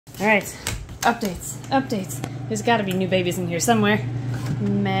All right, updates. There's gotta be new babies in here somewhere.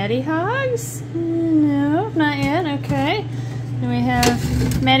 Maddie Hogs? No, not yet, okay. Do we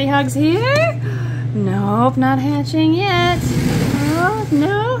have Maddie Hogs here? Nope, not hatching yet. Oh,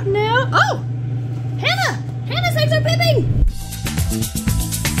 no. Oh! Hannah! Hannah's eggs are pipping!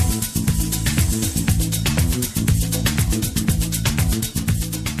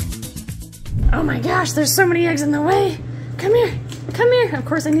 Oh my gosh, there's so many eggs in the way. Come here. Of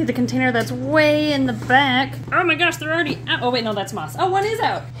course I need the container that's way in the back. Oh my gosh, they're already out. Oh wait, no, that's Moss. Oh, one is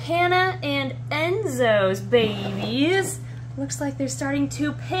out. Hannah and Enzo's babies. Looks like they're starting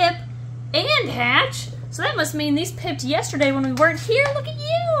to pip and hatch. So that must mean these pipped yesterday when we weren't here. Look at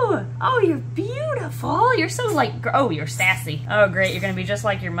you. Oh, you're beautiful. You're so like, oh, you're sassy. Oh, great. You're going to be just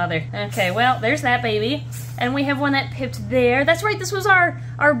like your mother. Okay, well, there's that baby. And we have one that pipped there. That's right. This was our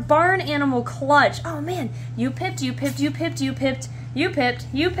barn animal clutch. Oh, man. You pipped. That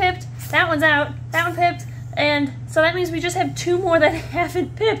one's out. That one pipped. And so that means we just have 2 more that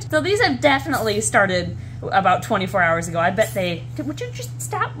haven't pipped. So these have definitely started about 24 hours ago. I bet they... Would you just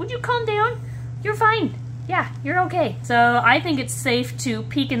stop? Would you calm down? You're fine. Yeah, you're okay. So I think it's safe to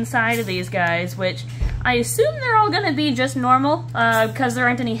peek inside of these guys, which I assume they're all gonna be just normal, because there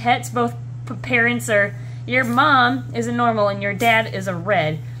aren't any hets. Both parents are... Your mom is a normal and your dad is a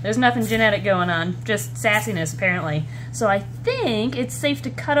red. There's nothing genetic going on, just sassiness apparently. So I think it's safe to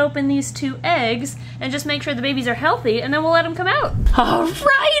cut open these 2 eggs and just make sure the babies are healthy, and then we'll let them come out. All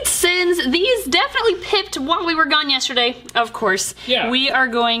right, since these definitely pipped while we were gone yesterday, of course, we are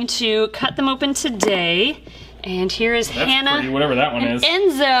going to cut them open today. And here is Hannah, pretty, whatever that one is.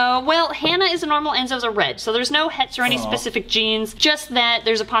 Enzo. Well, Hannah is a normal, Enzo's a red. So there's no hets or any specific genes, just that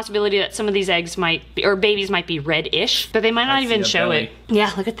there's a possibility that some of these eggs might be, or babies might be red-ish, but they might not even show it.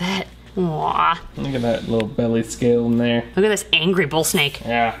 Yeah, look at that. Aww. Look at that little belly scale in there. Look at this angry bull snake.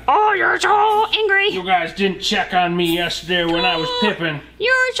 Yeah. Oh, you're so angry. You guys didn't check on me yesterday when I was pipping.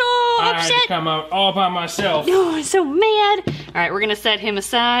 You're so upset. I had to come out all by myself. Oh, I'm so mad. All right, we're gonna set him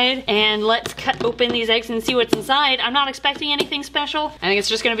aside and let's cut open these eggs and see what's inside. I'm not expecting anything special. I think it's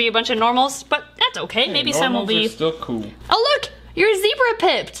just gonna be a bunch of normals, but that's okay. Hey, maybe some will be. Are still cool. Oh, look, your zebra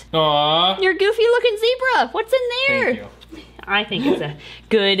pipped. Aww. Your goofy looking zebra. What's in there? Thank you. I think it's a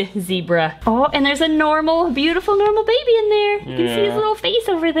good zebra. Oh, and there's a normal, beautiful normal baby in there. You can see his little face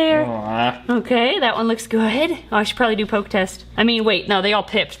over there. Aww. Okay, that one looks good. Oh, I should probably do poke test. I mean, wait, no, they all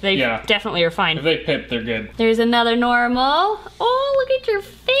pipped. They definitely are fine. If they pip, they're good. There's another normal. Oh, look at your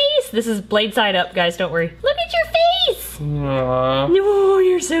face. This is blade side up, guys, don't worry. Look at your face. Aww. Oh,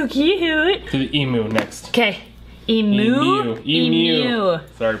 you're so cute. To the emu next. Okay. Emu.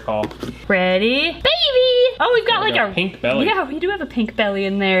 Sorry, Paul. Ready? Baby! Oh, we've got like a pink belly. Yeah, we do have a pink belly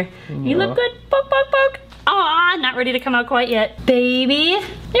in there. You look good. Poke, poke, poke. Aw, not ready to come out quite yet. Baby,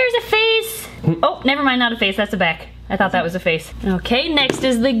 there's a face. Oh, never mind, not a face, that's a back. I thought that was a face. Okay, next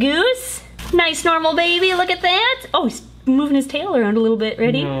is the goose. Nice normal baby, look at that. Oh, he's moving his tail around a little bit.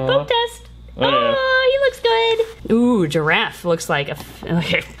 Ready? Poke test. Oh, he looks good. Ooh, giraffe looks like a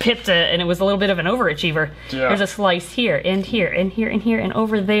pipped and it was a little bit of an overachiever. Yeah. There's a slice here, and here, and here, and here, and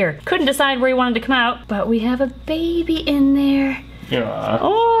over there. Couldn't decide where he wanted to come out, but we have a baby in there. Yeah.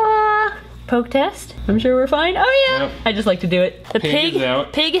 Oh, poke test. I'm sure we're fine. Oh yeah. Yep. I just like to do it. The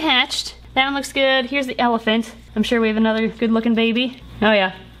pig hatched. That one looks good. Here's the elephant. I'm sure we have another good looking baby. Oh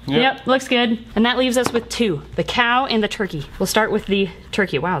yeah. Yep, looks good. And that leaves us with 2, the cow and the turkey. We'll start with the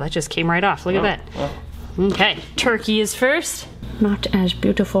turkey. Wow, that just came right off. Look at that. Okay, turkey is first. Not as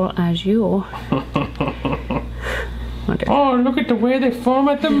beautiful as you. Oh, look at the way they form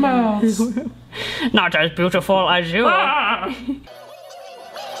at the mouths. Not as beautiful as you.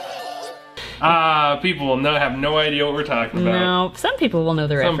 People will have no idea what we're talking about. No, some people will know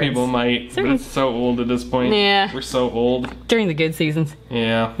the reference. Some people might. We're so old at this point. Yeah. We're so old. During the good seasons.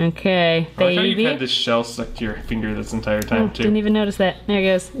 Yeah. Okay, baby. I like how you've had this shell stuck to your finger this entire time, too. Didn't even notice that. There it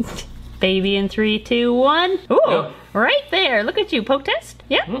goes. Baby in 3, 2, 1. Ooh, right there. Look at you. Poke test?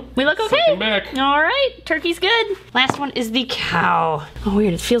 Yep. We look okay. Back. All right. Turkey's good. Last one is the cow. Oh,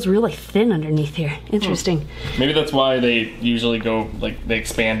 weird. It feels really thin underneath here. Interesting. Maybe that's why they usually go, like, they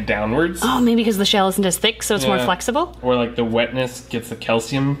expand downwards. Oh, maybe because the shell isn't as thick, so it's more flexible? Or, like, the wetness gets the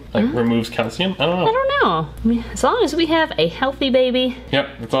calcium, like, removes calcium. I don't know. I don't know. I mean, as long as we have a healthy baby. Yep,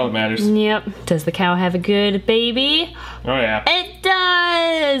 that's all that matters. Yep. Does the cow have a good baby? Oh, yeah. It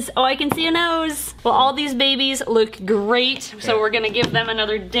does! Oh, I can see a nose. Well, all these babies look great, so we're gonna give them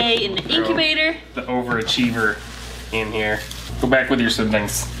another day in the incubator. The overachiever in here. Go back with your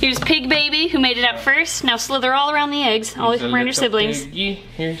siblings. Here's Pig Baby, who made it out first. Now slither all around the eggs, all around your siblings. Piggy.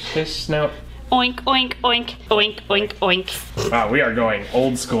 Here's his snout. Oink, oink, oink, oink, oink, oink. Wow, we are going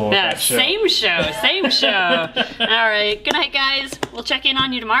old school with that show. Same show, same show. All right, good night, guys. We'll check in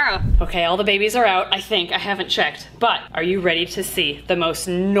on you tomorrow. Okay, all the babies are out, I think. I haven't checked. But are you ready to see the most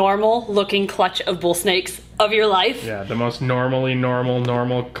normal looking clutch of bull snakes of your life? Yeah, the most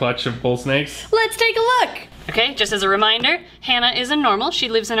normal clutch of bull snakes. Let's take a look. Okay, just as a reminder, Hannah is a normal. She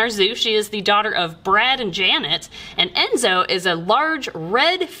lives in our zoo. She is the daughter of Brad and Janet, and Enzo is a large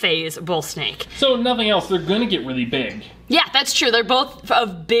red phase bull snake. So nothing else, they're gonna get really big. Yeah, that's true. They're both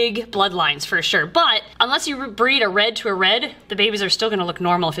of big bloodlines for sure. But unless you breed a red to a red, the babies are still gonna look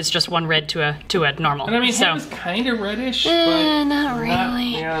normal if it's just one red to a normal. And I mean, Hannah's kind of reddish, but not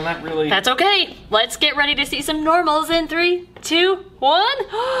really. not really. That's okay. Let's get ready to see some normals in 3, 2, 1.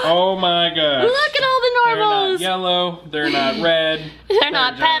 Oh my gosh. Look at all the normals. They're not yellow, they're not red. They're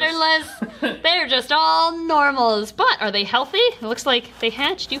not patternless. They're just all normals. But are they healthy? It looks like they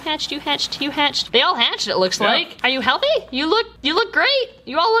hatched, you hatched, you hatched, you hatched. They all hatched, it looks like. Are you healthy? You look great.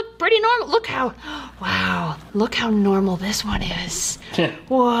 You all look pretty normal. Look how, wow, look how normal this one is.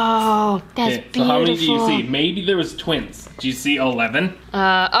 Whoa, that's beautiful. So how many do you see? Maybe there was twins. Do you see 11?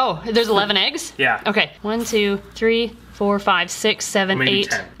 Oh, there's 11 eggs? Yeah. Okay, 1, 2, 3, 4, 5, 6, 7, Maybe 8.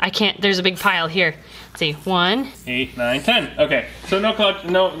 10. I can't, there's a big pile here. Let's see, 1. 8, 9, 10. Okay, so no clutch,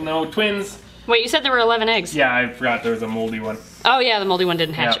 no twins. Wait, you said there were 11 eggs. Yeah, I forgot there was a moldy one. Oh yeah, the moldy one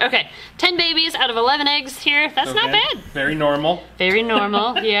didn't hatch. Yep. Okay, 10 babies out of 11 eggs here. That's not bad. Very normal. Very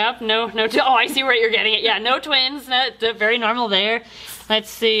normal. Yep. No. Oh, I see where you're getting it. Yeah, no twins. Very normal there. Let's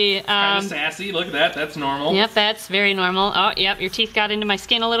see. Kind of sassy. Look at that. That's normal. Yep, that's very normal. Oh, yep, your teeth got into my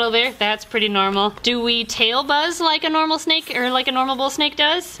skin a little there. That's pretty normal. Do we tail buzz like a normal snake or like a normal bull snake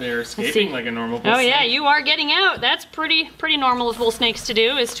does? They're escaping like a normal bull snake. Oh yeah, you are getting out. That's pretty normal of bull snakes to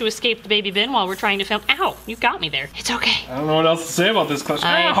do, is to escape the baby bin while we're trying to film. Ow, you got me there. It's okay. I don't know what else to say about this clutch.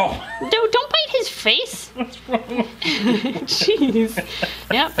 Ow! Don't bite his face. What's wrong? Jeez.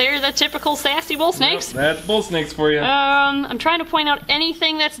 Yep, they're the typical sassy bull snakes. Yep, that's bull snakes for you. I'm trying to point out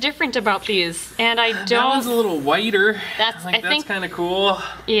anything that's different about these, and I don't. That one's a little whiter. That's that's kind of cool.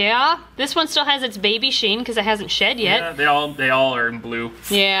 Yeah, this one still has its baby sheen because it hasn't shed yet. Yeah, they all are in blue.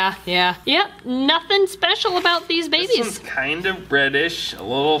 Yeah. Yep, nothing special about these babies. This one's kind of reddish, a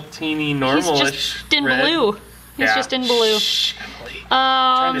little teeny normalish. He's just in blue. He's just in blue. Shh, Emily.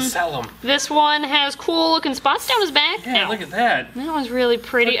 Trying to sell him. This one has cool looking spots down his back. Yeah, look at that. That one's really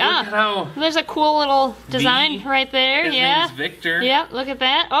pretty. Look at how there's a cool little design right there. His name's Victor. Yeah, look at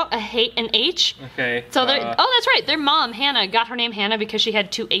that. Oh, an H. Okay. So oh, that's right. Their mom, Hannah, got her name Hannah because she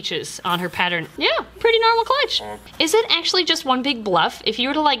had 2 H's on her pattern. Yeah, pretty normal clutch. Is it actually just one big bluff? If you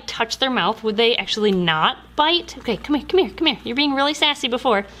were to like touch their mouth, would they actually not bite? Okay, come here. You're being really sassy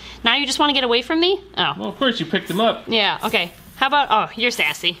before. Now you just want to get away from me? Oh. Well, of course you picked them up. Yeah, okay. How about, oh, you're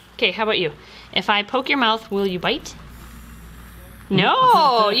sassy. Okay, how about you? If I poke your mouth, will you bite?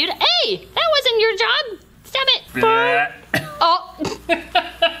 No, hey, that wasn't your job. Stop it. Oh.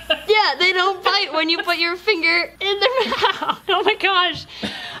 Yeah, they don't bite when you put your finger in their mouth. Oh my gosh.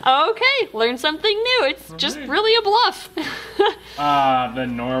 Okay, learn something new. It's just really a bluff. The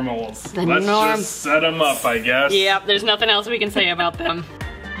normals. Let's just set them up, I guess. Yep, there's nothing else we can say about them.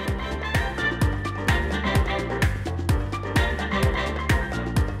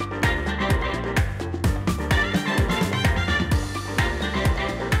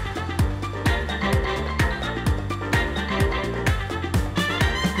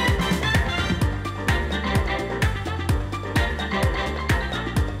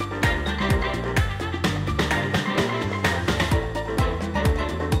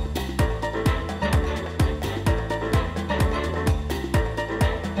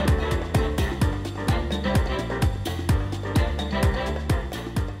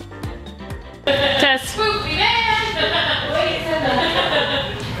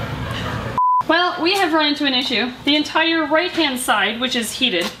 Well, we have run into an issue. The entire right-hand side, which is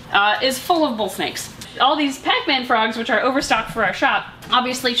heated, is full of bull snakes. All these Pac-Man frogs, which are overstocked for our shop,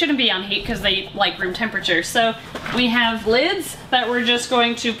 obviously shouldn't be on heat because they like room temperature. So we have lids that we're just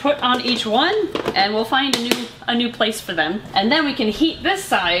going to put on each one, and we'll find a new place for them. And then we can heat this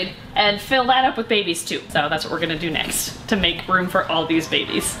side and fill that up with babies too. So that's what we're gonna do next to make room for all these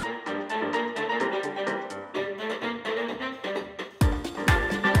babies.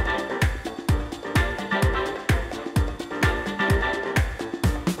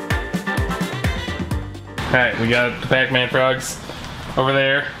 Alright, we got the Pac-Man frogs over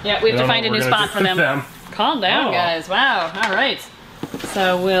there. Yeah, we have to find a new spot for them. Calm down, guys. Wow. All right.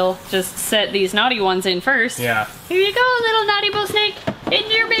 So we'll just set these naughty ones in first. Yeah. Here you go, little naughty bull snake. In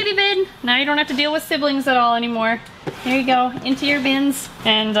your baby bin. Now you don't have to deal with siblings at all anymore. There you go, into your bins.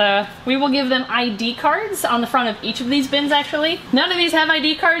 And we will give them ID cards on the front of each of these bins, actually. None of these have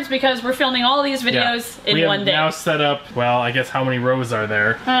ID cards because we're filming all these videos in one day. We have now set up, well, I guess how many rows are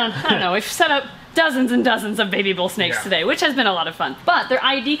there? I don't know, we've set up dozens and dozens of baby bull snakes today, which has been a lot of fun. But their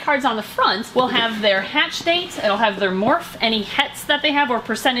ID cards on the front will have their hatch date, it'll have their morph, any hets that they have, or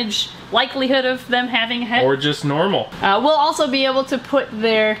percentage likelihood of them having a het. Or just normal. We'll also be able to put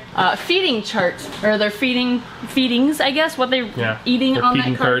their feeding chart, or their feedings, I guess, what they're eating their on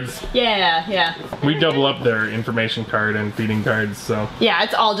feeding that card. cards. Yeah. We double up their information card and feeding cards, so. Yeah,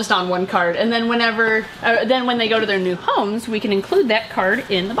 it's all just on one card. And then when they go to their new homes, we can include that card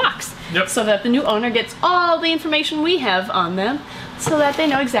in the box. Yep. So that the new owner gets all the information we have on them, so that they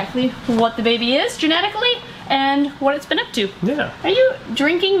know exactly what the baby is genetically and what it's been up to. Yeah. Are you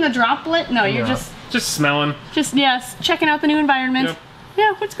drinking the droplet? No, you're just smelling. Yes, checking out the new environment. Yep.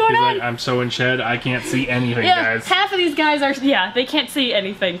 Yeah, what's going on? Like, I'm so in shed, I can't see anything, guys. Half of these guys are, they can't see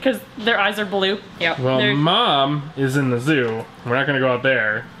anything because their eyes are blue. Yeah. Well, Mom is in the zoo. We're not gonna go out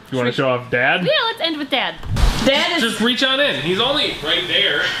there. You want to show off Dad? Yeah, let's end with Dad. Dad is... Just reach on in. He's only right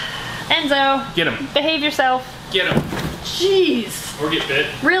there. Enzo. Get him. Behave yourself. Get him. Jeez. Or get bit.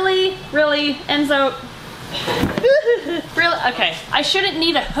 Really? Enzo. Really? Okay. I shouldn't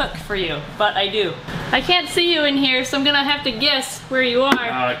need a hook for you, but I do. I can't see you in here, so I'm gonna have to guess where you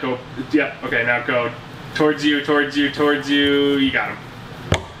are. Go. Yeah, okay, now go. Towards you. You got him.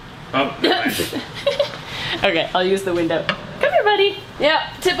 Oh, no. Okay, I'll use the window. Come here, buddy.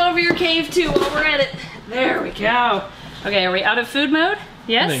 Yeah, tip over your cave too while we're at it. There we go. Okay, are we out of food mode?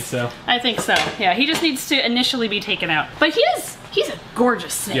 Yes? I think so. I think so. Yeah, he just needs to initially be taken out. But he's a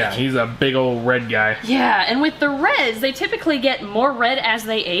gorgeous snake. Yeah, he's a big old red guy. Yeah, and with the reds, they typically get more red as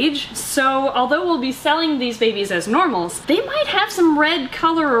they age. So although we'll be selling these babies as normals, they might have some red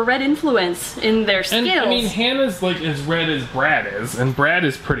color or red influence in their scales. And I mean, Hannah's like as red as Brad is, and Brad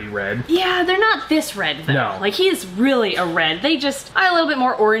is pretty red. Yeah, they're not this red though. No. Like he's really a red. They just are a little bit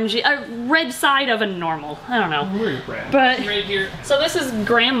more orangey, a red side of a normal. I don't know. Where's Brad? But right here. So this is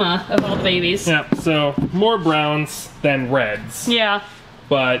grandma of all the babies. Yeah, so more browns than reds. Yeah.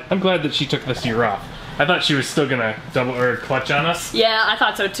 But I'm glad that she took this year off. I thought she was still gonna double or clutch on us. Yeah, I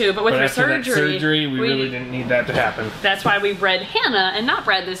thought so too. But with her after surgery, that surgery, we really didn't need that to happen. That's why we bred Hannah and not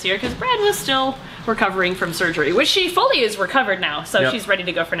Brad this year, because Brad was still recovering from surgery, which she fully is recovered now, so she's ready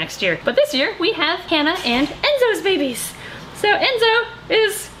to go for next year. But this year, we have Hannah and Enzo's babies. So Enzo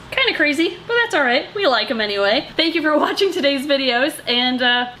is kind of crazy, but that's all right. We like him anyway. Thank you for watching today's videos, and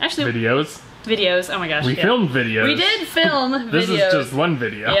actually... Videos, oh my gosh. We filmed videos. We did film videos. This is just one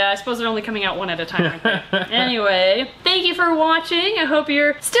video. Yeah, I suppose they're only coming out one at a time, aren't they? Anyway, thank you for watching. I hope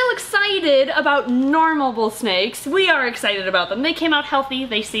you're still excited about normal bull snakes. We are excited about them. They came out healthy,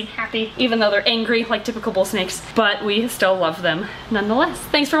 they seem happy, even though they're angry like typical bull snakes, but we still love them nonetheless.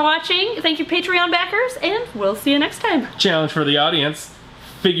 Thanks for watching. Thank you Patreon backers, and we'll see you next time. Challenge for the audience.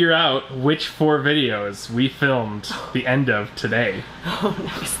 Figure out which 4 videos we filmed the end of today. Oh,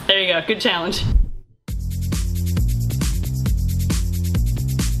 nice. There you go. Good challenge.